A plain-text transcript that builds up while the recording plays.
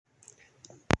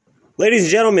Ladies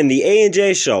and gentlemen, the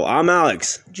A&J Show. I'm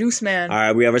Alex. Juice Man. All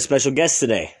right, we have a special guest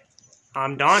today.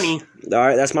 I'm Donnie. All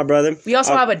right, that's my brother. We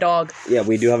also have a dog. Yeah,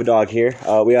 we do have a dog here.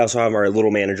 We also have our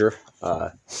little manager.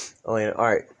 Elena. All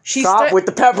right, stop with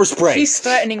the pepper spray. She's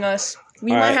threatening us.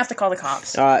 We might have to call the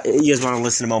cops. You guys want to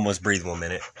listen to him almost breathe 1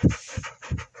 minute?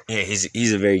 Yeah,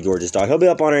 he's a very gorgeous dog. He'll be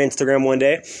up on our Instagram one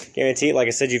day, guaranteed. Like I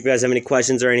said, if you guys have any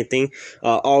questions or anything,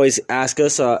 always ask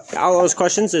us. All those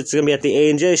questions, it's going to be at the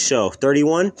A&J Show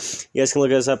 31. You guys can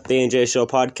look us up, the A&J Show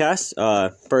podcast.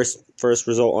 First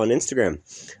result on Instagram.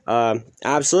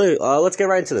 Absolutely. Let's get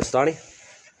right into this, Donnie.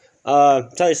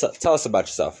 Tell us about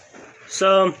yourself.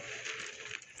 So,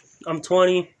 I'm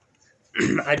 20.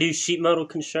 I do sheet metal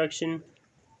construction.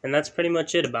 And that's pretty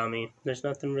much it about me. There's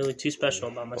nothing really too special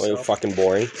about myself. Well, you're fucking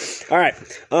boring. All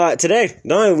right. Today,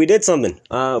 Donnie, we did something.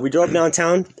 We drove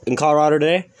downtown in Colorado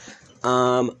today.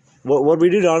 What did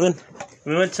we do, Donovan?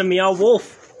 We went to Meow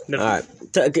Wolf. All right.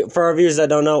 For our viewers that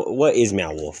don't know, what is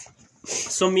Meow Wolf?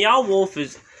 So Meow Wolf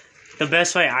is the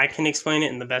best way I can explain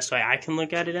it and the best way I can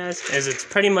look at it as is it's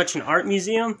pretty much an art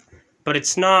museum, but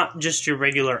it's not just your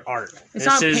regular art. It's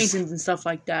not paintings and stuff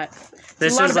like that.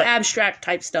 It's a lot of abstract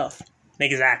type stuff.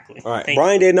 Exactly. All right.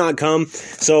 Brian did not come.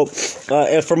 So,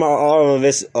 from all of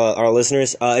this, our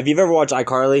listeners, if you've ever watched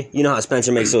iCarly, you know how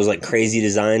Spencer makes those like crazy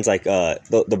designs, like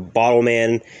the bottle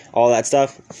man, all that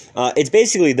stuff. It's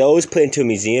basically those put into a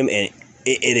museum, and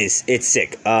it's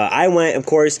sick. I went, of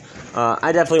course.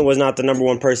 I definitely was not the number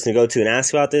one person to go to and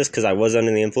ask about this because I was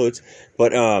under the influence.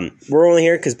 But we're only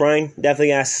here because Brian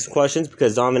definitely asked us questions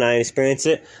because Dom and I experienced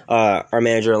it. Our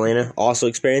manager, Elena, also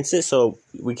experienced it. So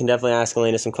we can definitely ask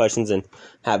Elena some questions and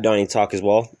have Donnie talk as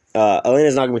well.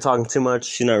 Elena's not going to be talking too much.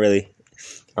 She's not really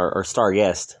our star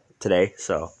guest today.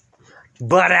 So,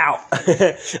 butt out.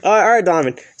 All right,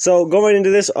 Donovan. So going into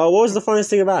this, what was the funnest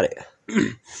thing about it?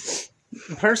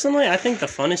 Personally, I think the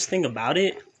funnest thing about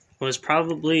it was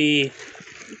probably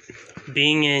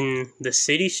being in the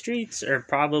city streets, or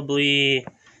probably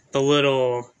the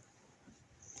little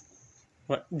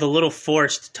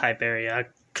forest type area. I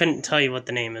couldn't tell you what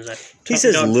the name is. He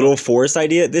says little forest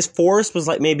idea. This forest was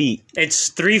like maybe... It's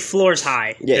 3 floors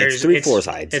high. Yeah, it's 3 floors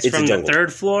high. It's from the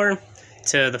 3rd floor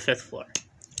to the 5th floor.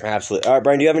 Absolutely. All right,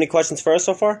 Brian, do you have any questions for us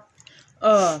so far?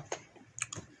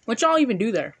 What y'all even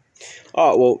do there?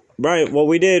 Oh, well, Brian, what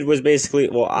we did was basically,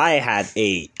 I had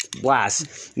a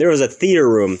blast. There was a theater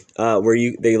room where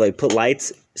they like put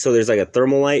lights, so there's like a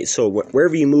thermal light, so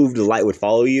wherever you moved, the light would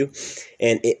follow you.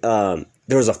 And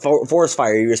there was a forest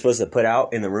fire you were supposed to put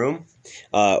out in the room.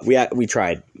 We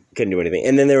tried, couldn't do anything.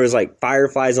 And then there was like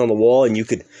fireflies on the wall, and you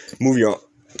could move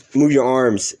your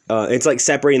arms. It's like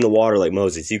separating the water like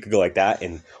Moses. You could go like that,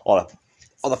 and all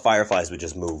the fireflies would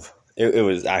just move. It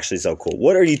was actually so cool.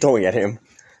 What are you throwing at him?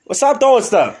 Well, stop throwing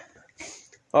stuff.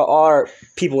 Are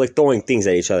people like throwing things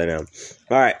at each other now?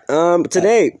 All right.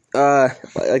 Today,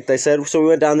 like I said, so we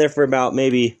went down there for about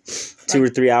maybe 2 or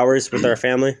 3 hours with our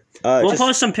family. We'll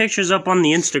post some pictures up on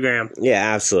the Instagram.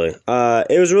 Yeah, absolutely.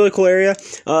 It was a really cool area.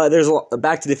 There's a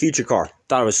Back to the Future car.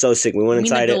 Thought it was so sick. We went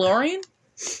inside it. DeLorean?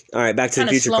 All right, Back to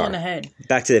the Future car. In the head.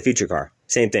 Back to the Future car.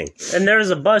 Same thing. And there's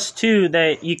a bus, too,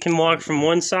 that you can walk from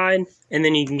one side, and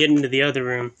then you can get into the other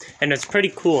room. And it's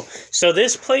pretty cool. So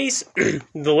this place,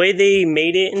 the way they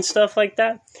made it and stuff like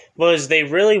that, was they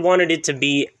really wanted it to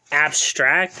be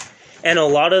abstract. And a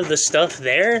lot of the stuff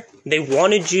there, they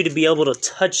wanted you to be able to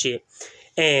touch it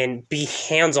and be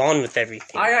hands-on with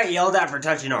everything. I got yelled at for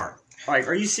touching art. Like,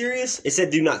 are you serious? It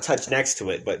said do not touch next to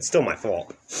it, but it's still my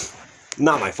fault.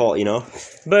 Not my fault, you know?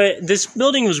 But this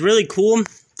building was really cool.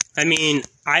 I mean,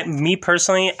 me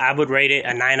personally, I would rate it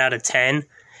a 9 out of 10.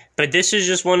 But this is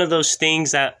just one of those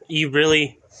things that you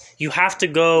have to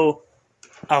go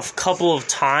a couple of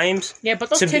times. Yeah, but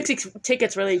those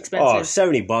tickets really expensive. Oh,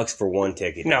 $70 for one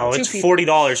ticket. No, it's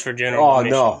 $40 for general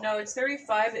admission. No. No, it's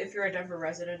 $35 if you're a Denver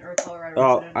resident or a Colorado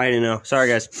resident. Oh, I didn't know. Sorry,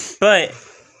 guys. But,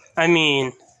 I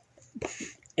mean...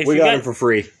 We got them for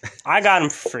free. I got them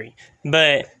for free.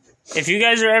 But... if you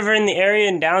guys are ever in the area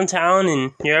in downtown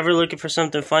and you're ever looking for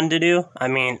something fun to do, I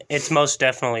mean, it's most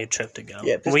definitely a trip to go.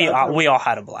 Yeah, we all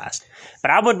had a blast.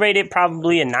 But I would rate it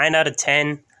probably a 9 out of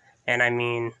 10. And I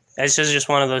mean, it's just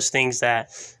one of those things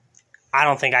that I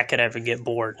don't think I could ever get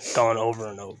bored going over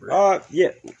and over.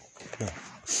 Yeah.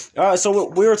 So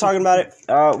we were talking about it.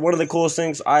 One of the coolest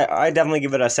things, I definitely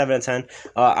give it a 7 out of 10.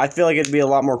 I feel like it'd be a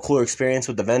lot more cooler experience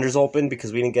with the vendors open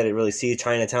because we didn't get to really see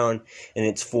Chinatown in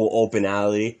its full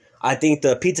openality. I think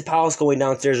the Pizza Palace going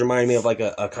downstairs reminded me of like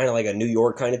a kind of like a New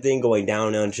York kind of thing going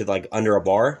down into like under a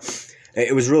bar.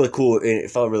 It was really cool, and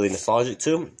it felt really nostalgic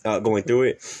too. Going through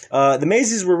it, the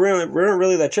mazes weren't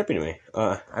really that trippy to me.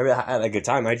 I really had a good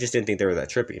time. I just didn't think they were that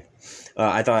trippy.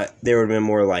 I thought they would have been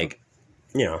more like,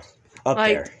 up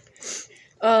there.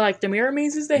 Like the mirror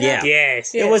mazes they Yeah. have?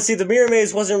 Yes. It was, the mirror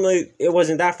maze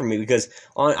wasn't that for me because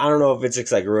I don't know if it's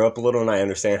just I grew up a little and I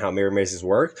understand how mirror mazes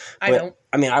work. But, I don't.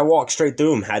 I mean, I walked straight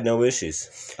through them, had no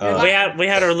issues. We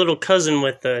had our little cousin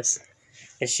with us,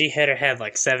 and she hit her head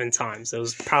like 7 times. It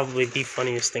was probably the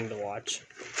funniest thing to watch.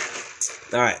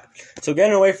 All right. So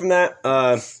getting away from that,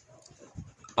 I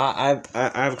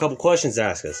have a couple questions to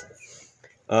ask us.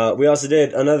 We also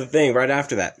did another thing right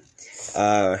after that.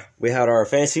 We had our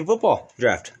fantasy football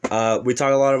draft. We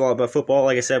talk a lot about football.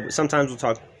 Like I said, sometimes we'll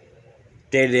talk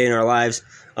day to day in our lives.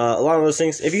 A lot of those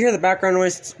things. If you hear the background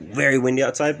noise, it's very windy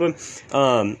outside. But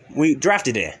we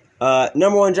drafted it.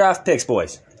 Number 1 draft picks,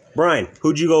 boys. Brian,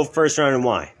 who'd you go first round and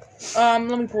why? Let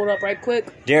me pull it up right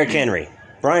quick. Derrick Henry.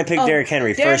 Brian picked Derrick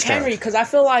Henry first round. Derrick Henry, because I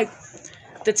feel like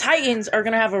the Titans are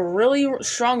gonna have a really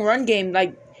strong run game,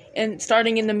 and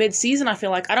starting in the mid-season. I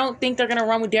feel like I don't think they're gonna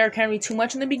run with Derrick Henry too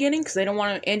much in the beginning because they don't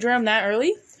want to injure him that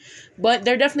early. But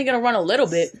they're definitely gonna run a little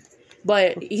bit.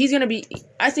 But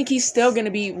I think he's still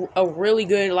gonna be a really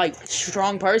good,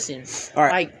 strong person. All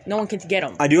right. No one can get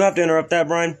him. I do have to interrupt that,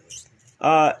 Brian.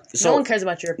 No one cares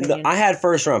about your opinion. I had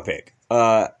first round pick.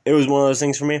 It was one of those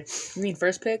things for me. You mean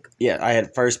first pick? Yeah, I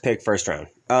had first pick, first round.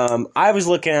 I was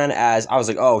looking at it as, I was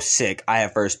like, oh, sick, I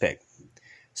have first pick.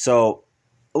 So,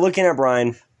 looking at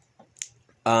Brian,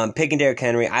 picking Derrick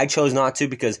Henry, I chose not to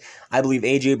because I believe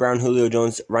A.J. Brown, Julio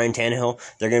Jones, Ryan Tannehill,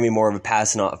 they're going to be more of a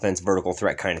pass and offense vertical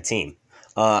threat kind of team.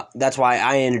 That's why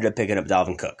I ended up picking up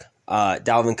Dalvin Cook.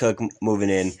 Dalvin Cook moving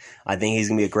in, I think he's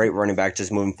going to be a great running back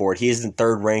just moving forward. He is the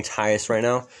 3rd ranked highest right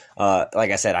now.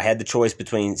 Like I said, I had the choice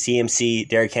between CMC,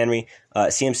 Derrick Henry.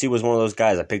 CMC was one of those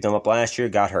guys. I picked him up last year,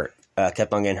 got hurt.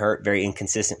 Kept on getting hurt. Very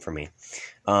inconsistent for me.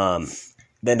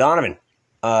 Then Donovan,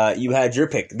 you had your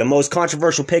pick. The most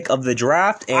controversial pick of the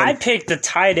draft. And I picked the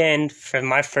tight end for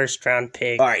my first round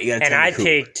pick. All right, you gotta and tell me I who.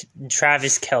 picked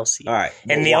Travis Kelce. All right.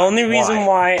 And the only reason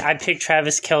why I picked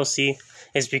Travis Kelce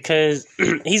is because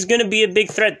he's going to be a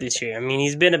big threat this year. I mean,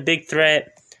 he's been a big threat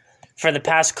for the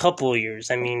past couple of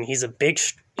years. I mean, he's a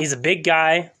big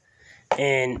guy,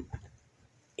 and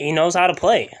he knows how to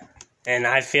play. And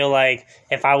I feel like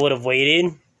if I would have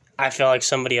waited, I feel like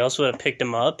somebody else would have picked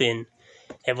him up, and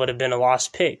it would have been a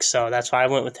lost pick. So that's why I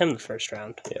went with him the first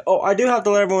round. Oh, I do have to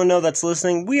let everyone know that's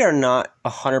listening. We are not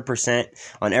 100%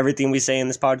 on everything we say in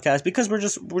this podcast because we're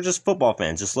just football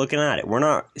fans, just looking at it. We're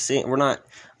not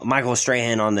Michael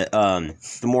Strahan on the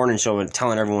morning show and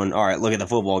telling everyone, all right, look at the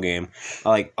football game.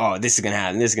 Like, oh, this is gonna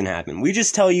happen. This is gonna happen. We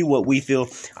just tell you what we feel.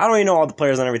 I don't even know all the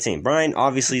players on every team. Brian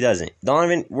obviously doesn't.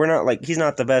 Donovan, we're not he's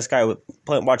not the best guy with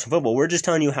watching football. We're just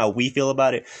telling you how we feel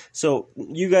about it. So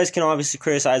you guys can obviously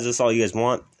criticize us all you guys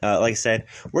want. Like I said,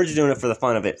 we're just doing it for the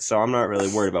fun of it. So I'm not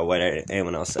really worried about what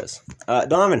anyone else says.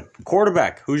 Donovan,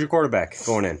 quarterback. Who's your quarterback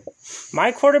going in?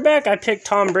 My quarterback, I picked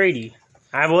Tom Brady.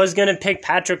 I was going to pick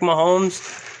Patrick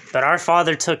Mahomes, but our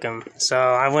father took him. So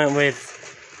I went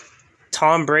with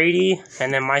Tom Brady,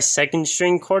 and then my second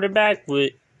string quarterback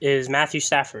is Matthew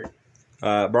Stafford.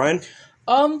 Brian?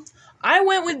 I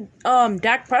went with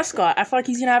Dak Prescott. I feel like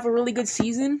he's going to have a really good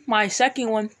season. My second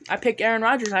one, I picked Aaron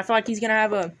Rodgers. I feel like he's going to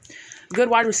have a good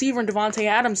wide receiver in Devontae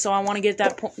Adams, so I want to get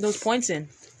those points in.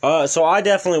 So I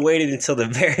definitely waited until the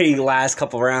very last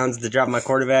couple rounds to drop my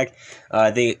quarterback.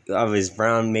 I think I was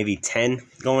around maybe 10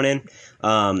 going in.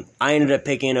 I ended up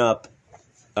picking up.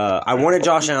 I wanted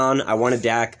Josh Allen. I wanted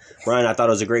Dak. Brian, I thought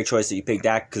it was a great choice that you picked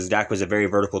Dak because Dak was a very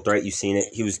vertical threat. You've seen it.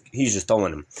 He's just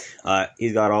throwing him.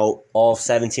 He's got all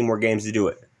 17 more games to do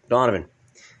it. Donovan.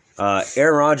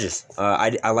 Aaron Rodgers.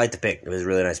 I like the pick. It was a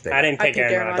really nice pick. I didn't pick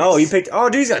Aaron Rodgers. Oh, you picked. Oh,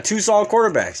 dude, he's got 2 solid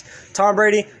quarterbacks. Tom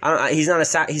Brady. He's not a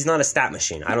stat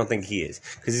machine. I don't think he is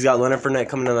because he's got Leonard Fournette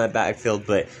coming in that backfield.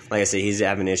 But like I said, he's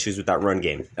having issues with that run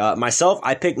game. Myself,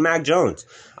 I picked Mac Jones.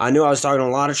 I knew I was talking a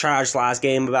lot of trash last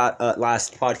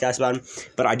podcast about him,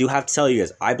 but I do have to tell you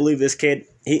guys, I believe this kid.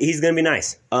 He's gonna be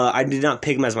nice. I did not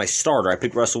pick him as my starter. I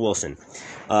picked Russell Wilson.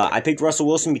 I picked Russell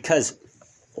Wilson because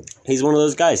he's one of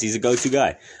those guys. He's a go-to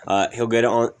guy. He'll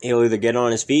either get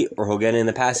on his feet or he'll get in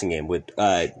the passing game with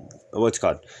what's it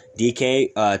called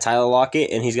DK, Tyler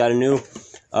Lockett, and he's got a new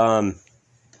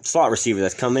slot receiver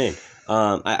that's coming in.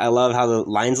 I love how the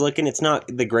line's looking. It's not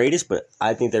the greatest, but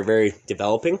I think they're very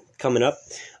developing coming up.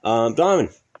 Donovan,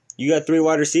 you got 3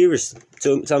 wide receivers.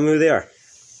 So tell me who they are.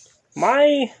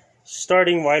 My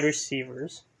starting wide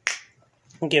receivers.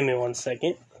 Give me 1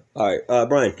 second. All right,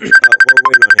 Brian, we're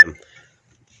waiting on him.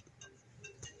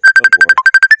 Oh, boy.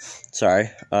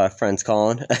 Sorry, friends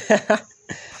calling.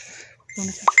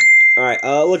 All right,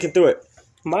 looking through it.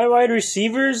 My wide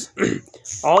receivers,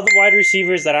 all the wide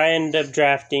receivers that I ended up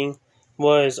drafting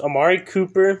was Amari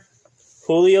Cooper,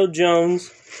 Julio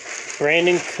Jones,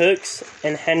 Brandon Cooks,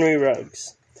 and Henry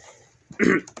Ruggs.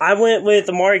 I went with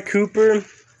Amari Cooper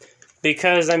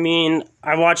because, I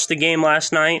watched the game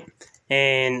last night,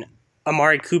 and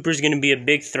Amari Cooper's going to be a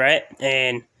big threat,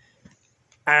 and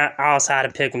I also had to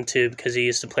pick him too because he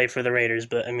used to play for the Raiders,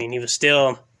 but, he was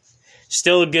still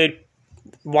a good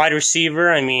wide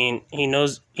receiver. He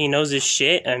knows his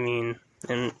shit. And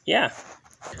yeah.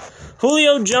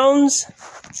 Julio Jones,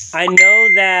 I know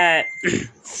that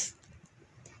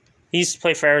he used to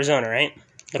play for Arizona, right?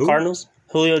 The Who? Cardinals?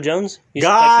 Julio Jones? Used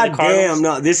to play for God the Cardinals. damn!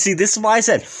 No, this is why I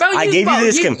said Bro, I you- gave bro, you the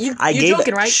you- disclaimer. you- I you're gave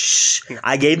joking, right? Shh.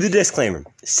 I gave the disclaimer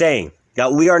saying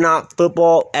that we are not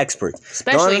football experts,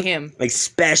 Especially Don't- him.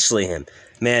 Especially him,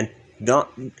 man. Don't.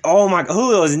 Oh my!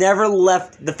 Julio has never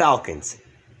left the Falcons.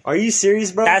 Are you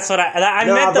serious, bro? That's what I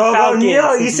No, meant the bro, Falcons.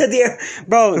 no, you said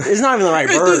bro. It's not even the right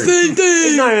bird.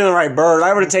 It's not even the right bird.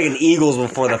 I would have taken Eagles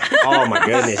before the. Oh my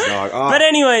goodness, dog. Oh. But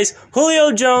anyways,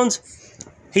 Julio Jones,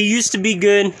 he used to be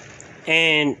good,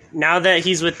 and now that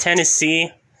he's with Tennessee,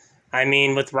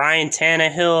 with Ryan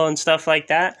Tannehill and stuff like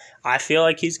that, I feel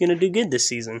like he's going to do good this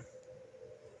season.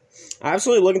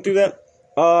 Absolutely looking through that.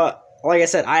 Like I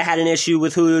said, I had an issue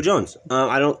with Julio Jones.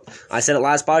 I said it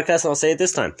last podcast, and I'll say it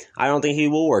this time. I don't think he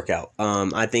will work out.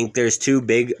 I think there's two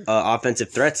big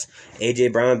offensive threats: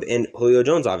 AJ Brown and Julio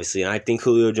Jones, obviously. And I think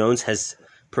Julio Jones has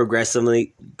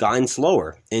progressively gotten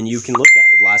slower, and you can look at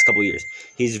it the last couple of years.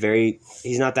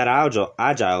 He's not that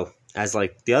agile as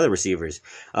like the other receivers.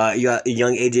 You got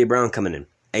young AJ Brown coming in.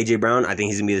 AJ Brown, I think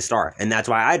he's gonna be the star, and that's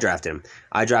why I drafted him.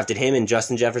 I drafted him and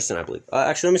Justin Jefferson, I believe.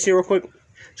 Actually, let me see real quick.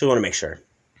 Just want to make sure.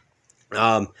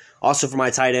 Also for my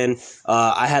tight end,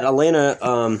 I had Elena,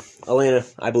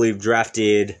 I believe,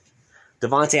 drafted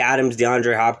Devontae Adams,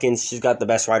 DeAndre Hopkins. She's got the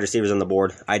best wide receivers on the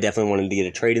board. I definitely wanted to get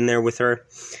a trade in there with her.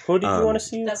 Who did you want to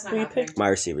see? That's not Who you happening. picked? My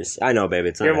receivers. I know, baby.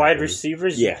 It's not Your wide happening.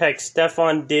 receivers? Yeah. You picked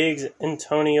Stephon Diggs,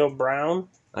 Antonio Brown.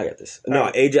 I got this.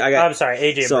 No, AJ. I'm sorry,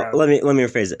 AJ So Brown. let me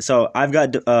rephrase it. So I've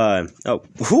got I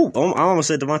almost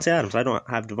said Devontae Adams. I don't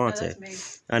have No, Devontae. that's me.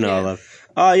 I know. Yeah. I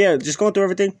love. Yeah, just going through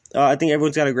everything. I think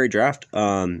everyone's got a great draft.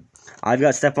 I've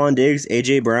got Stephon Diggs,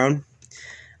 AJ Brown,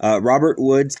 Robert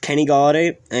Woods, Kenny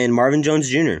Golladay, and Marvin Jones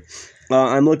Jr.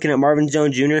 I'm looking at Marvin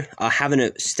Jones Jr. Having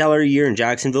a stellar year in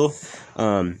Jacksonville.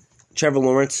 Trevor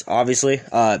Lawrence, obviously,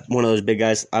 one of those big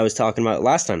guys I was talking about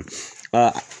last time.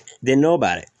 Didn't know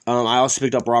about it. I also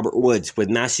picked up Robert Woods with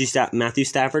Matthew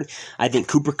Stafford. I think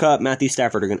Cooper Kupp, Matthew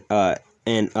Stafford are gonna,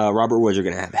 and Robert Woods are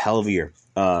gonna have a hell of a year.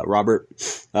 Robert,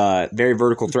 very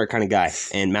vertical threat kind of guy,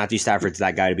 and Matthew Stafford's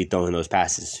that guy to be throwing those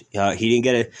passes. He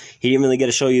didn't really get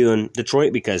to show you in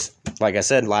Detroit because, like I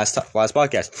said last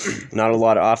podcast, not a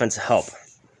lot of offensive help.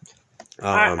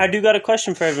 I do got a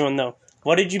question for everyone, though.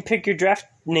 What did you pick your draft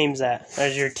names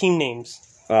as your team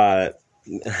names?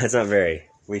 That's not very.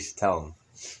 We should tell him.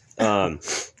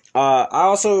 I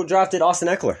also drafted Austin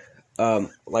Eckler.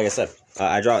 Like I said,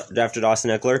 I drafted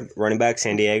Austin Eckler, running back,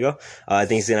 San Diego. I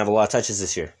think he's gonna have a lot of touches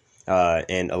this year,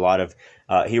 and a lot of.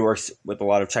 He works with a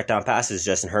lot of check down passes.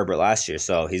 Justin Herbert last year,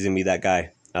 so he's gonna be that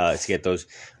guy to get those,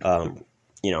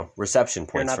 reception You're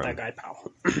points not from. that guy,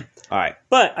 pal. All right.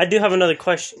 But I do have another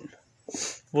question.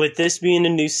 With this being a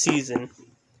new season,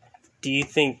 do you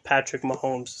think Patrick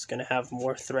Mahomes is going to have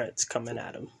more threats coming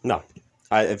at him? No,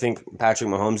 I think Patrick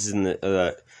Mahomes is in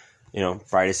the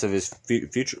brightest of his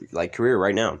future career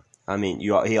right now. I mean, he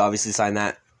obviously signed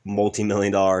that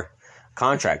multi-million-dollar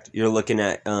contract. You're looking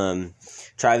at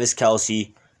Travis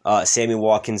Kelce, Sammy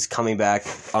Watkins coming back,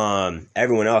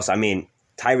 everyone else. I mean,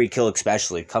 Tyreek Hill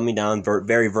especially coming down,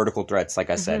 very vertical threats. Like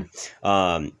I said,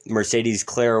 Mercedes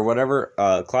Clyde or whatever.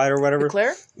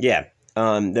 Claire? Yeah.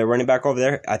 They're running back over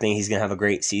there. I think he's gonna have a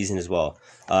great season as well.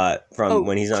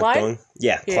 When he's not Clyde? throwing.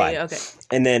 Yeah, Clyde. Yeah, okay.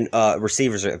 And then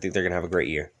receivers, I think they're gonna have a great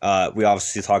year. We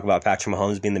obviously talk about Patrick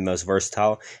Mahomes being the most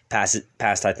versatile. Passed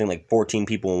I think like 14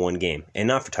 people in one game, and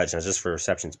not for touchdowns, just for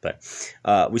receptions. But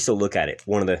we still look at it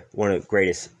one of the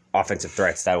greatest offensive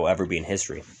threats that will ever be in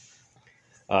history.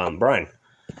 Brian,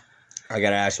 I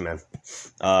gotta ask you, man.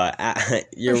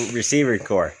 Your receiver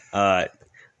core,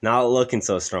 not looking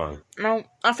so strong. No,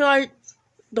 I feel like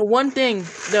the one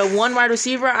wide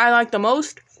receiver I like the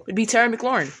most would be Terry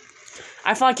McLaurin.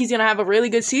 I feel like he's going to have a really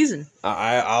good season.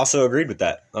 I also agreed with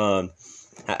that.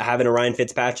 Having a Ryan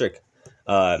Fitzpatrick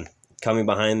coming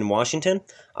behind Washington,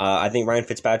 I think Ryan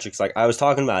Fitzpatrick's like I was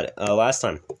talking about it last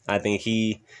time. I think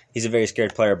he He's a very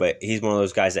scared player, but he's one of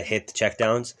those guys that hit the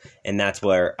checkdowns, and that's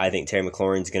where I think Terry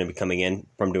McLaurin's going to be coming in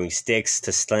from doing sticks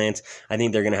to slants. I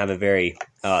think they're going to have a very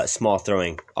small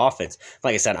throwing offense.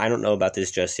 Like I said, I don't know about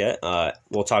this just yet.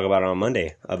 We'll talk about it on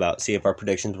Monday see if our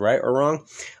predictions were right or wrong.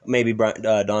 Maybe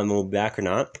Donovan will be back or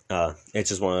not. It's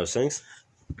just one of those things.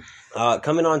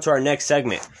 Coming on to our next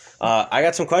segment, I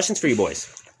got some questions for you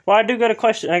boys. Well, I do got a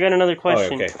question. I got another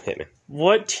question. Oh, okay, hit me.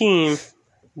 What team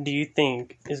do you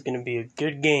think is going to be a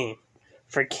good game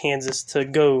for Kansas to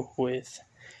go with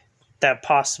that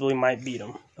possibly might beat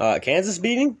them? Kansas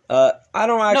beating? I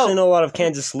don't actually know a lot of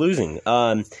Kansas losing.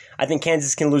 I think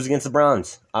Kansas can lose against the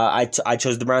Browns. I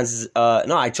chose the Browns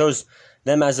I chose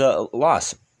them as a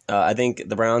loss. I think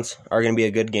the Browns are going to be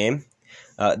a good game.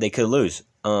 They could lose.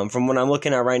 From what I'm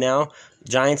looking at right now,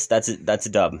 Giants, that's a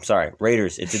dub. Sorry.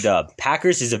 Raiders, it's a dub.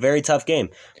 Packers is a very tough game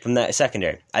from that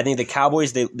secondary. I think the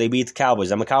Cowboys, they beat the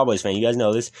Cowboys. I'm a Cowboys fan. You guys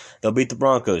know this. They'll beat the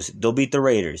Broncos. They'll beat the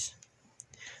Raiders.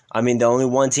 I mean, the only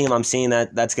one team I'm seeing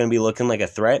that's going to be looking like a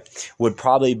threat would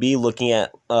probably be looking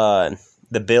at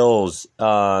the Bills,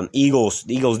 Eagles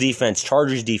defense,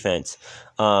 Chargers defense.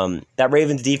 That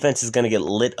Ravens defense is going to get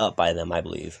lit up by them, I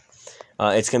believe.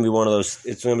 It's going to be one of those.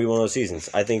 It's going to be one of those seasons.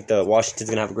 I think the Washington's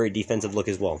going to have a great defensive look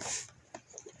as well.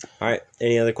 All right.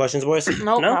 Any other questions, boys?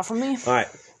 Nope, not from me. All right.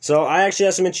 So I actually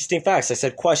have some interesting facts. I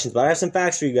said questions, but I have some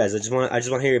facts for you guys. I just want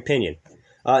to hear your opinion.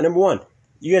 Number one,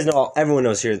 you guys know everyone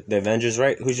knows here the Avengers,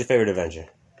 right? Who's your favorite Avenger?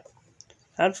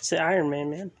 I'd say Iron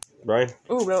Man. Brian?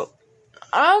 Ooh, bro.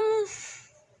 I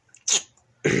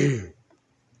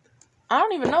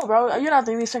don't even know, bro. You're not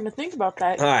the only second to think about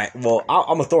that. All right. Well,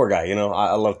 I'm a Thor guy. You know,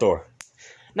 I love Thor.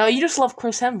 No, you just love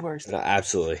Chris Hemsworth. No,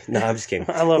 absolutely. No, I'm just kidding.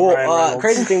 I love Ryan Reynolds.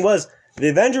 Crazy thing was, the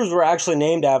Avengers were actually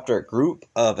named after a group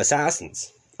of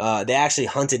assassins. They actually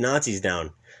hunted Nazis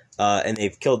down, and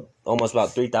they've killed almost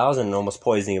about 3,000 and almost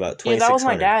poisoning about 2,600. Yeah, that was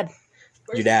my dad.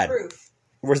 Your dad.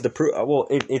 Where's the proof? Well,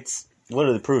 it's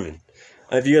literally proven.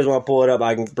 If you guys want to pull it up,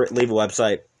 I can leave a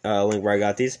website link where I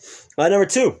got these. Number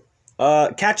two,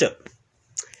 ketchup.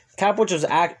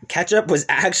 Ketchup was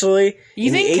actually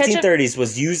in the 1830s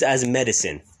was used as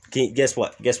medicine. Can you guess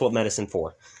what? Guess what medicine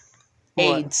for?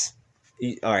 AIDS.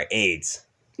 All right, AIDS.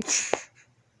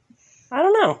 I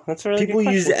don't know. That's a really People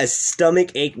good use it question. as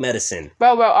stomach ache medicine.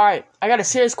 Bro, all right. I got a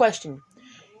serious question.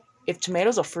 If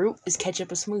tomatoes are fruit, is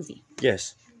ketchup a smoothie?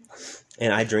 Yes.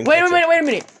 And I drink Wait ketchup. a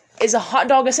minute. Is a hot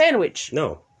dog a sandwich?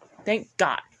 No. Thank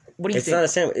God. What do you It's think? not a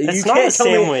sandwich. It's You not can't a tell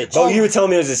me- sandwich. Oh, you were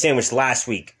telling me it was a sandwich last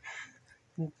week.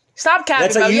 Stop capping,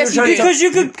 That's bro. like you Yes, were you trying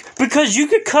did. to- Because you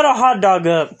could cut a hot dog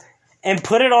up and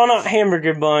put it on a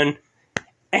hamburger bun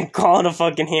and call it a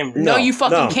fucking hamburger. No, you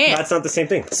fucking can't. That's not the same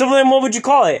thing. So then what would you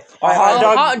call it? A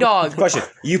hot dog. Question.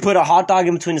 You put a hot dog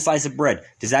in between a slice of bread.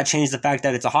 Does that change the fact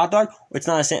that it's a hot dog? Or it's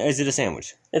not is it a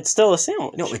sandwich? It's still a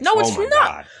sandwich. No, it's oh my not.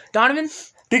 God. Donovan,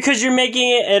 Because you're making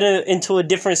it into a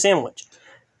different sandwich.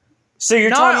 So you're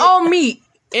not telling all meat.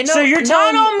 So you're not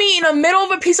telling all meat in the middle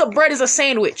of a piece of bread is a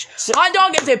sandwich. Hot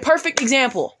dog is a perfect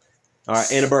example. All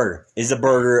right, and a burger. Is a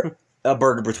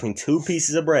burger between two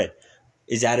pieces of bread?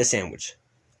 Is that a sandwich?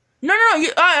 No. All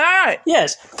right.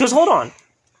 Yes, because hold on.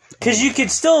 Because you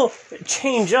could still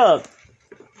change up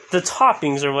the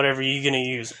toppings or whatever you're going to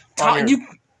use. On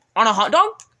a hot dog?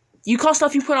 You call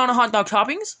stuff you put on a hot dog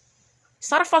toppings? It's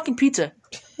not a fucking pizza.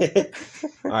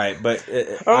 All right, but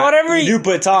Or whatever you do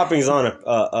put toppings on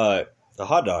a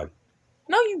hot dog.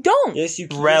 No, you don't. Yes, you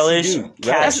Relish, yes, you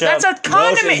do. ketchup. That's a Relish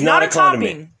condiment, is not not a a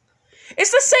condiment. topping.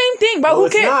 It's the same thing, bro. No, Who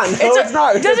it's cares? not. No, it's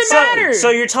not. It doesn't So- matter. So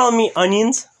you're telling me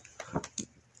onions?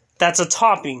 That's a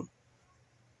topping.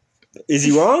 Is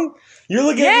he wrong? You're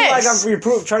looking at me like Yes.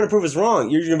 trying to prove us wrong.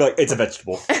 You're gonna be like, it's a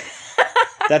vegetable.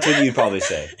 That's what you'd probably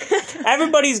say.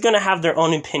 Everybody's going to have their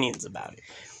own opinions about it.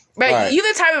 But All right. you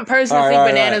the type of person to All think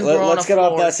right, bananas grow on Let's the get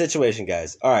floor. off that situation,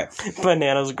 guys. All right,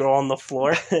 Bananas grow on the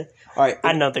floor. all right.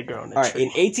 I know they grow on the All right, tree. in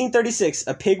 1836,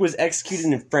 a pig was executed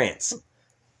in France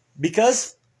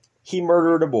because he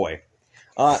murdered a boy.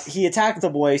 He attacked the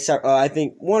boy, I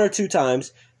think, one or two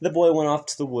times. The boy went off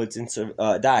to the woods and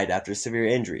died after severe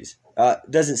injuries.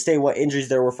 Doesn't state what injuries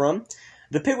there were from.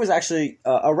 The pig was actually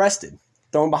arrested,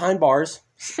 thrown behind bars,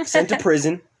 sent to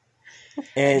prison,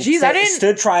 and Jeez, I didn't-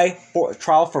 stood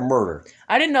trial for murder.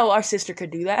 I didn't know our sister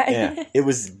could do that. Yeah, it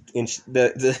was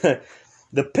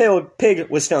the pig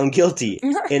was found guilty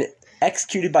and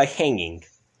executed by hanging.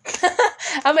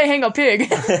 How they hang a pig?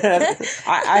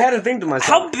 I had to think to myself.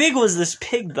 How big was this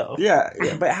pig, though? Yeah,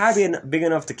 but how being big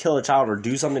enough to kill a child or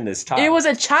do something to this child? It was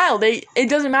a child. It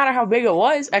doesn't matter how big it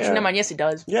was. Actually, Yeah. never mind. Yes, it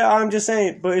does. Yeah, I'm just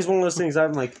saying, but it's one of those things.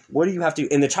 I'm like, what do you have to?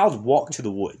 And the child walked to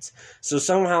the woods, so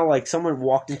somehow, like, someone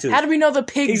walked into. How do we know the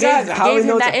pig Exactly. How do gave we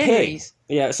know him it's that a pig? injuries?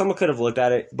 Yeah, someone could have looked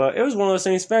at it, but it was one of those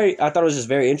things. I thought it was just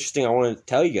very interesting. I wanted to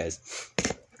tell you guys.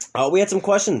 We had some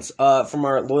questions from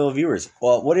our loyal viewers.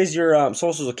 Well, what is your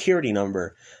social security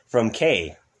number from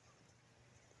Kay?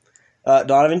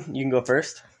 Donovan, you can go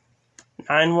first.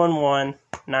 911,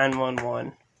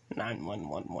 911,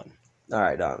 9111. All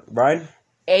right, Don. Brian?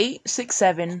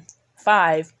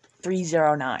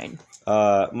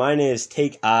 867-5309. Mine is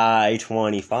take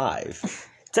I-25.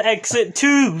 To exit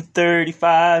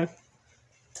 235.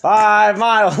 5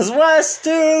 miles west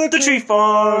to The tree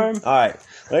farm. All right,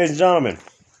 ladies and gentlemen,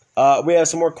 we have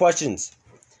some more questions.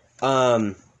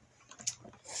 Tattoo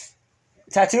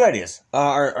ideas.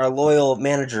 Our loyal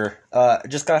manager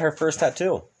just got her first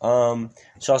tattoo.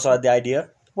 She also had the idea.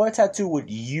 What tattoo would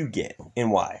you get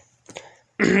and why?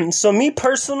 So me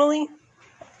personally,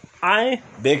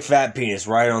 Big fat penis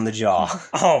right on the jaw.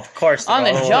 of course. On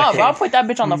the oh, jaw, bro. I'll put that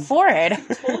bitch on the forehead.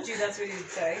 Told you that's what he would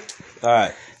say. All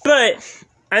right. But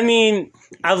I mean,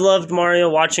 I loved Mario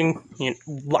watching.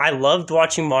 I loved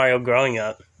watching Mario growing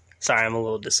up. Sorry, I'm a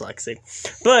little dyslexic,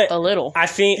 but A little. I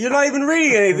think. You're not even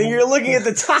reading anything. You're looking at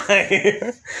the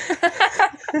time.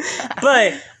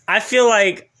 But I feel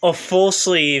like a full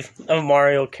sleeve of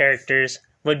Mario characters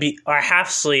would be, or a half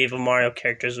sleeve of Mario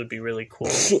characters would be really cool.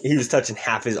 He was touching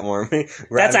half his arm.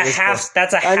 That's a half.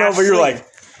 That's a half. I know, but you're sleeve. like,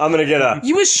 I'm gonna get a.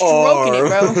 You was stroking it,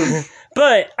 bro.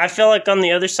 But I feel like on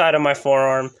the other side of my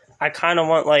forearm, I kind of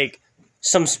want like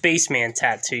some spaceman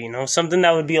tattoo, something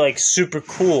that would be like super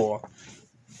cool.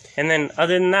 And then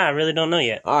other than that, I really don't know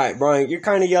yet. All right, Brian, you're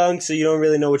kind of young, so you don't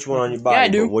really know what you want on your body. Yeah, I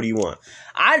do. But what do you want?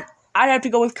 I'd have to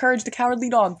go with Courage the Cowardly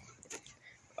Dog.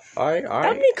 All right.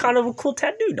 That'd be kind of a cool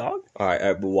tattoo, dog. All right,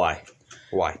 but why?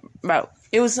 Why? Bro,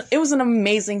 it was an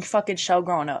amazing fucking show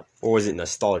growing up. Or was it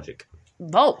nostalgic?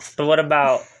 Both. But what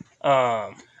about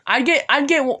I'd get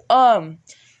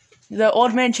the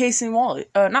old man chasing Wallace.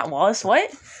 Not Wallace.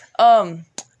 What?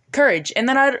 Courage. And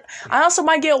then I also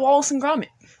might get Wallace and Gromit.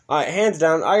 All right, hands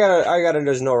down. I gotta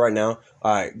just know right now.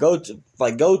 All right, go to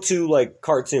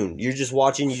cartoon. You're just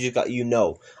watching.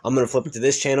 I'm gonna flip it to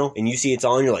this channel, and you see it's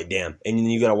on. You're like, damn, and then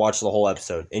you gotta watch the whole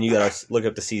episode, and you gotta look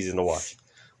up the season to watch.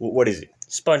 What is it?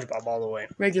 SpongeBob all the way?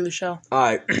 Regular show. All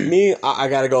right, I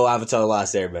gotta go Avatar: The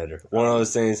Last Airbender. One of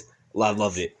those things. I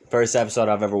loved it. First episode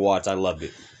I've ever watched. I loved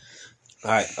it.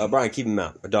 All right, Brian, keep him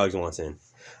out. My dog's wants in.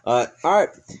 All right.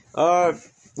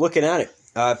 Looking at it.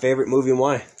 Favorite movie and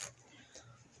why?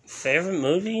 Favorite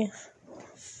movie?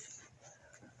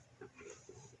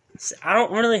 I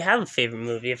don't really have a favorite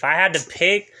movie. If I had to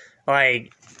pick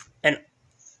like an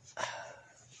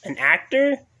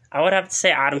actor, I would have to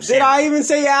say Adam Sandler. Did I even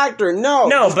say actor? No,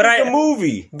 but pick a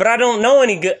movie. But I don't know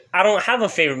any good. I don't have a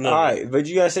favorite movie. All right, but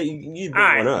you gotta say you just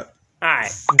bring one up. All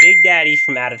right, Big Daddy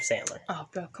from Adam Sandler. Oh,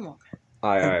 bro, come on.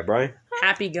 All right, Brian.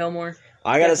 Happy Gilmore.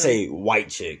 I gotta say White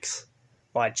Chicks.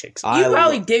 White Chicks. You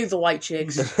probably dig the white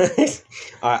chicks.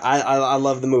 All right, I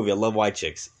love the movie. I love White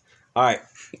Chicks. All right,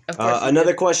 Of course you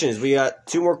another do. question is we got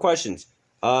 2 more questions.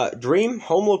 Dream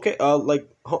home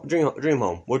dream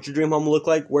home. What's your dream home look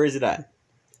like? Where is it at?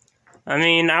 I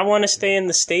mean, I want to stay in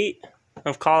the state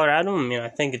of Colorado. I mean, I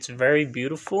think it's very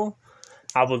beautiful.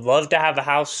 I would love to have a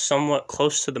house somewhat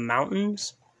close to the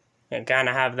mountains and kind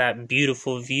of have that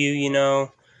beautiful view,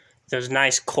 those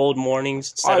nice cold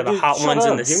mornings instead of the hot ones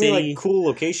in the Give city. me like cool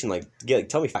location.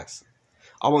 Tell me facts.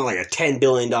 I want like a $10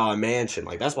 billion mansion.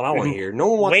 Like that's what I want to hear. No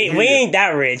one wants. Wait, we ain't that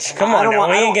rich. Come I on, don't now.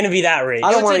 want- we I ain't don't- gonna be that rich.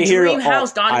 I don't It's want a to hear. dream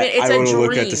house, Donovan. It's a I want to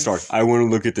look at dream. the stars. I want to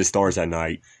look at the stars at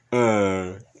night. All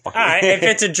right, if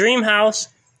it's a dream house,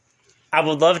 I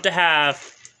would love to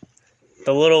have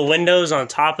the little windows on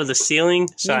top of the ceiling.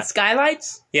 So Need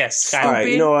skylights? yes, All right,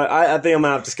 Stupid. you know what? I think I'm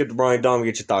gonna have to skip to Brian Dom and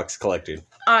get your thoughts collected.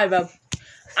 Alright, bro.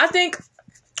 I think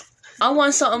I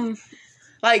want something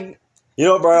like. You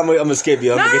know what, Brian? I'm gonna skip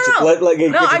you. I'm gonna get No. your,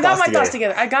 get No, your I got my together. thoughts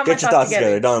together. I got my Get your thoughts thoughts together.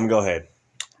 together. Dom, go ahead.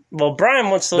 Well, Brian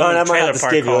wants to live Don, in I a might trailer have to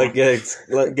park skip you. home.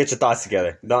 Get your thoughts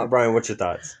together. Don, Brian, what's your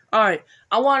thoughts? Alright.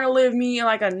 I want to live me in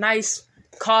like a nice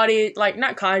cottage, like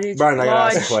not cottage, Brian, I gotta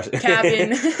lodge, ask a question.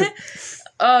 cabin.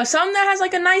 Something that has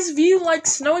like a nice view, like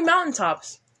snowy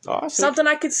mountaintops. Oh, Something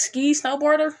I could ski,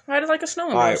 snowboard, or ride like a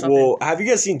snowman All or right. something. Well, have you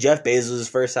guys seen Jeff Bezos'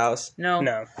 first house? no.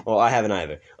 No. Well, I haven't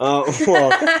either. I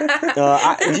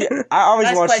always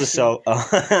Last watch the show.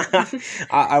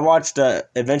 I watched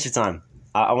Adventure Time.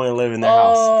 I want to live in their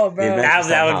Oh, house. bro. The Adventure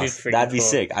That Time would be house. freaking That'd be cool.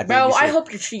 sick. I think Bro, it'd be I sick.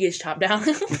 hope your tree gets chopped down.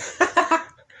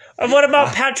 What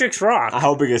about Patrick's Rock? I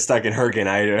hope it gets stuck in Hurricane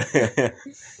Ida.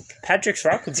 Patrick's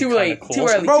Rock would be Too kinda late, cool. too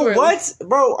early. Bro, what?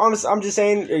 Bro, I'm just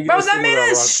saying. are you Bro, gonna that sit man on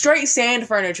has rock? straight sand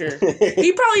furniture.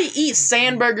 He probably eats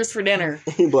sand burgers for dinner.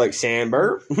 He'd be like,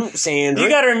 Sandberg? Sandra? You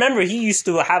gotta remember, he used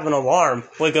to have an alarm.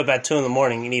 Wake up at 2 in the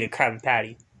morning. You need a Krabby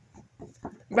Patty.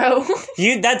 Bro.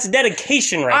 That's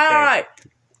dedication right there. Alright.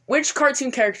 Which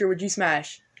cartoon character would you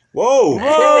smash? Whoa!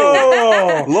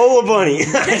 Whoa! Lola Bunny.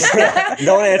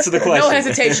 Don't answer the question. No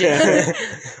hesitation.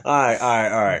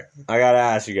 Alright. I gotta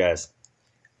ask you guys.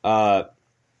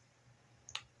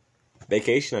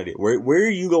 Vacation idea. Where are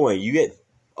you going? You get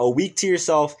a week to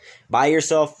yourself, by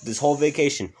yourself, this whole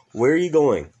vacation. Where are you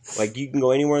going? Like, you can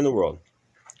go anywhere in the world.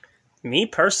 Me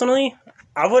personally,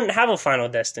 I wouldn't have a final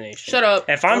destination. Shut up.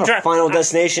 If I'm Not a driving, final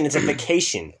destination, it's a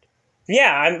vacation.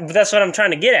 that's what I'm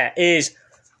trying to get at. Is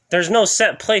there's no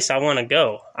set place I want to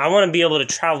go. I want to be able to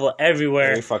travel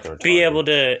everywhere, You're fucking be retarded. able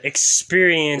to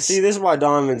experience. See, this is why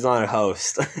Donovan's not a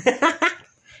host.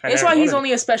 That's why he's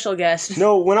only a special guest.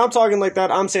 No, when I'm talking like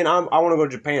that, I'm saying I want to go to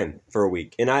Japan for a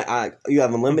week, and you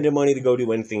have unlimited money to go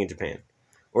do anything in Japan,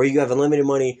 or you have unlimited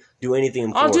money do anything in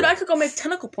Oh, Florida. dude, I could go make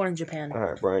tentacle porn in Japan. All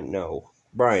right, Brian. No,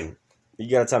 Brian, you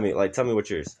gotta tell me what's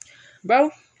yours. Bro.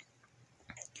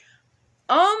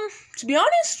 To be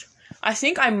honest, I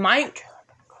think I might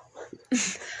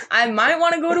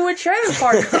want to go to a trailer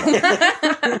park.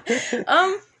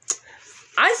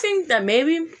 I think that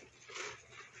maybe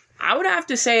I would have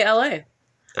to say LA.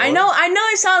 I know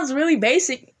it sounds really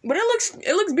basic, but it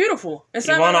looks beautiful. It's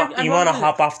You not wanna like you wanna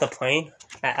hop off the plane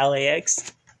at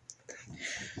LAX?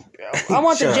 I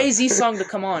want the Shut up. Jay-Z song to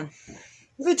come on.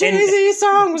 The Jay-Z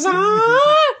song was on.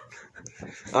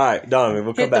 All right, Donovan,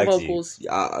 we'll come Hit the back to you. vocals.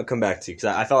 I'll come back to you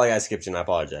because I felt like I skipped you, and I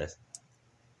apologize.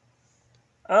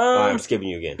 All right, I'm skipping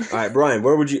you again. All right, Brian,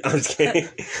 where would you? I'm just kidding.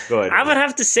 Go ahead. I would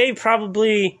have to say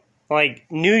probably like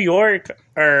New York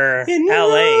or In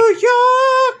LA. New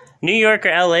York. New York or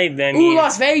LA, then. Ooh,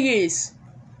 Las Vegas.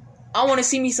 I want to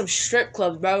see me some strip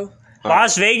clubs, bro.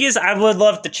 Las Vegas, I would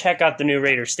love to check out the new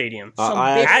Raider Stadium. Some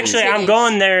I big Actually, I'm titties.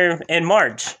 going there in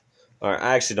March. All right,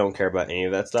 I actually don't care about any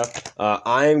of that stuff.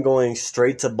 I am going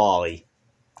straight to Bali.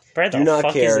 Where the Do not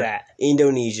fuck care. is that?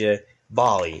 Indonesia,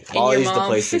 Bali. your Bali's the mom.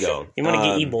 place to go. You want to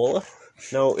get Ebola?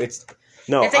 No, it's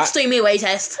no. It's extremely way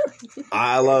test.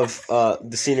 I love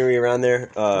the scenery around there.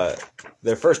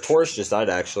 Their first tourist just died,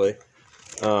 actually.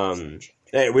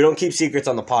 Hey, we don't keep secrets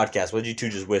on the podcast. What did you two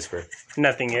just whisper?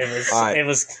 Nothing. All right.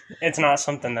 It's not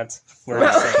something that's we're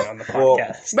saying on the Well-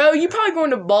 podcast. Bro, you probably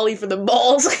going to Bali for the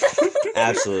balls.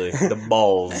 Absolutely, the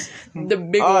balls. The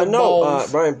big old No,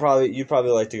 balls. Brian, you'd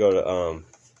probably like to go to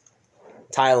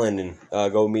Thailand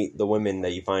and go meet the women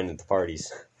that you find at the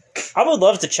parties. I would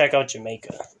love to check out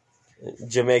Jamaica.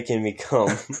 Jamaican me come.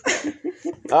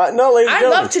 No, ladies and I'd gentlemen.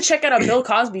 love to check out a Bill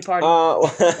Cosby party.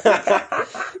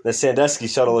 The Sandusky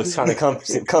shuttle looks kind of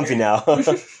comfy now.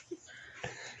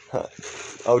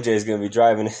 OJ's gonna be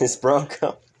driving his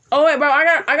Bronco. Oh wait, bro,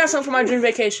 I got something for my dream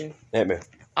vacation. Hey man,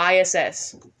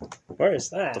 ISS, Where is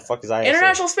that? the fuck is ISS?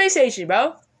 International Space Station,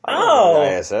 bro. Oh,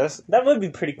 ISS. that would be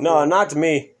pretty cool. No, not to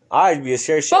me. I'd be a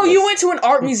scared shit. Bro, you went to an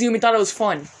art museum and thought it was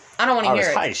fun. I don't want I to was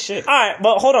hear high it. as shit. All right,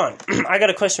 but hold on. I got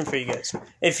a question for you guys.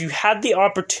 If you had the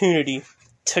opportunity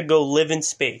to go live in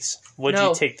space, would No.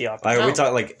 you take the Like, opportunity? are we No.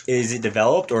 talking like, is it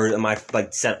developed or am I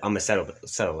like I'm a settler?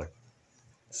 So,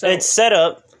 It's set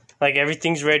up, like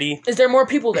everything's ready. is there more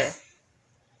people there?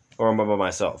 Or am I by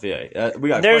myself? Yeah, we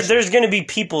got. There's going to be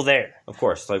people there. of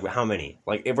course. Like how many?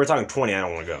 Like if we're talking 20, I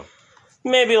don't want to go.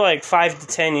 Maybe like 5 to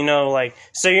 10, like,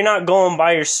 so you're not going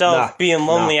by yourself, Nah. being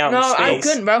lonely Nah. out No, in space. I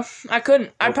couldn't, bro. I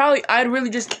couldn't.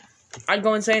 I'd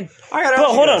go insane. I gotta But ask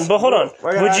you hold guys. on, but hold on. I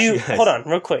gotta Would ask you, guys. hold on,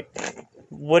 real quick.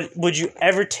 Would you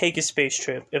ever take a space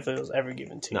trip if it was ever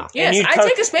given to you? No. Yes, you'd I'd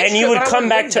take a space and you trip, would but I come wouldn't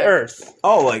back live to there. Earth.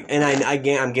 Oh, like, and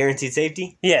I'm guaranteed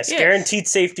safety. Yes, Yeah. guaranteed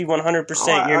safety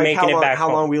 100%. You're Like, making how it long, back How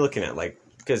home. long are we looking at? Like,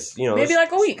 because Maybe there's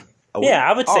like a week. a week. Yeah,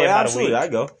 I would say Oh, yeah, about a absolutely, week.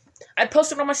 I'd go. I'd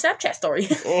post it on my Snapchat story.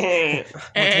 With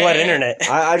what internet?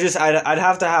 I'd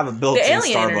have to have a built-in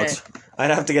alien Starbucks. internet.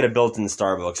 I'd have to get a built-in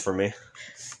Starbucks for me.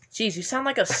 Jeez, you sound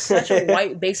like such a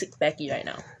white basic Becky right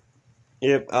now.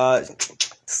 Yep.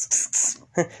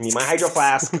 Need my hydro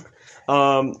flask.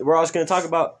 We're also going to talk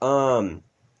about. I'm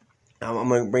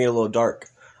going to bring it a little dark.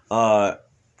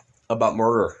 About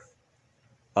murder.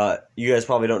 You guys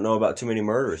probably don't know about too many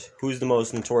murders. Who's the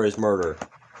most notorious murderer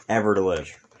ever to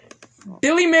live?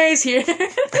 Billy Mays here.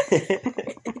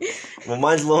 Well,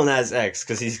 mine's Lil Nas X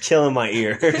because he's killing my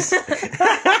ears.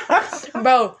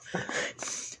 Bro,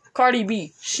 Cardi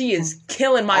B. She is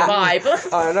killing my vibe.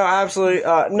 No, absolutely.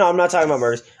 No, I'm not talking about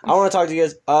murders. I want to talk to you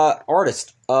guys.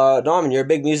 Artist. Norman, you're a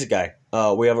big music guy.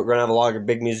 We're going to have a lot of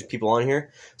big music people on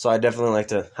here, so I definitely like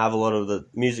to have a lot of the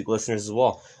music listeners as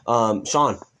well.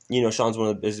 Sean, Sean's one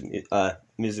of the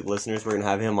music listeners. We're going to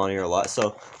have him on here a lot.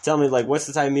 So tell me, like, what's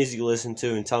the type of music you listen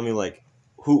to, and tell me, like,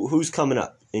 who's coming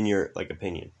up in your, like,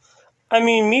 opinion? I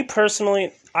mean, me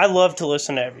personally, I love to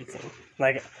listen to everything.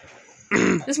 Like,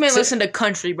 This man listen to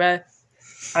country, bruh.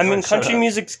 I mean, country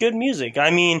music's good music. I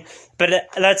mean, but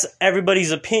that's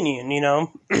everybody's opinion,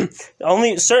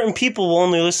 Only certain people will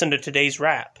only listen to today's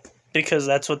rap because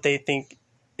that's what they think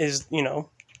is,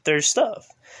 their stuff.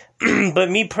 But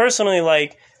me personally,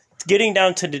 like, getting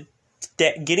down to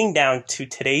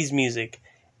today's music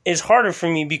is harder for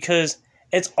me because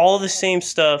it's all the same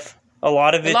stuff. A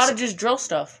lot of just drill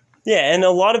stuff. Yeah, and a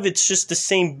lot of it's just the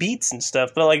same beats and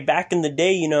stuff. But, like, back in the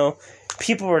day,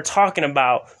 people were talking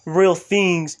about real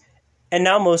things. And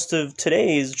now most of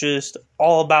today is just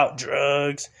all about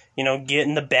drugs,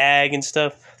 getting the bag and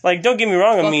stuff. Like, don't get me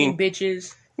wrong, Fucking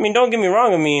bitches. don't get me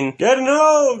wrong, Getting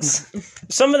hoes!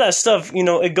 some of that stuff,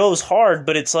 it goes hard.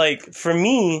 But it's like, for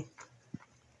me,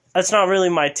 that's not really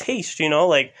my taste,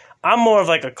 Like, I'm more of,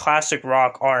 like, a classic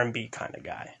rock R&B kind of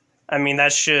guy. I mean,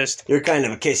 that's just... You're kind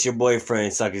of a kiss your boyfriend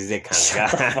and suck his dick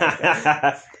kind of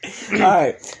guy. All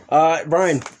right.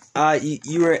 Brian,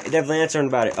 you were definitely answering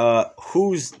about it.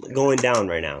 Who's going down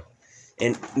right now?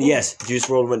 And yes, Juice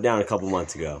WRLD went down a couple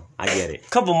months ago. I get it. A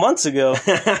couple months ago?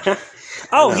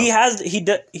 He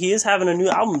is having a new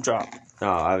album drop. Oh,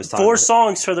 I was talking 4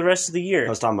 songs for the rest of the year. I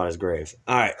was talking about his grave.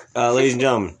 All right, ladies and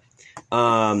gentlemen.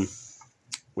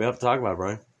 We have to talk about it,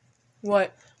 Brian.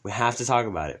 What? We have to talk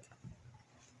about it.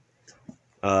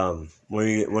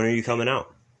 When are you coming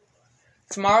out?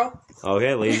 Tomorrow?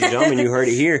 Okay, ladies and gentlemen, you heard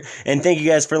it here. And thank you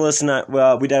guys for listening.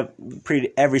 Well, we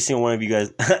appreciate every single one of you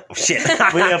guys. Shit.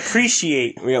 We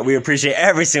appreciate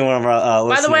every single one of our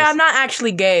listeners. By the way, I'm not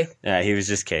actually gay. Yeah, he was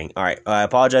just kidding. All right. I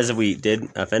apologize if we did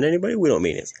offend anybody. We don't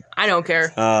mean it. I don't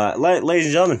care. Ladies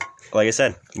and gentlemen, like I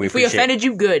said, If we offended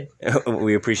you, good.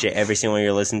 We appreciate every single one of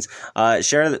your listens.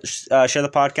 Share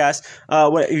the podcast.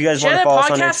 If you guys want to follow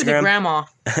us on Share the podcast with your Instagram, grandma.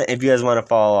 if you guys want to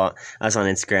follow us on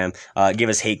Instagram, give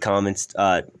us hate comments.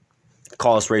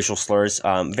 Call us racial slurs,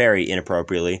 very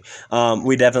inappropriately.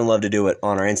 We definitely love to do it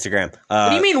on our Instagram. What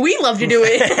do you mean we love to do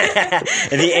it?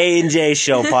 The A&J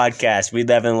Show podcast. We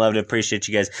definitely love to appreciate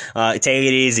you guys. Take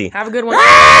it easy. Have a good one.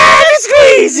 It's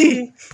crazy.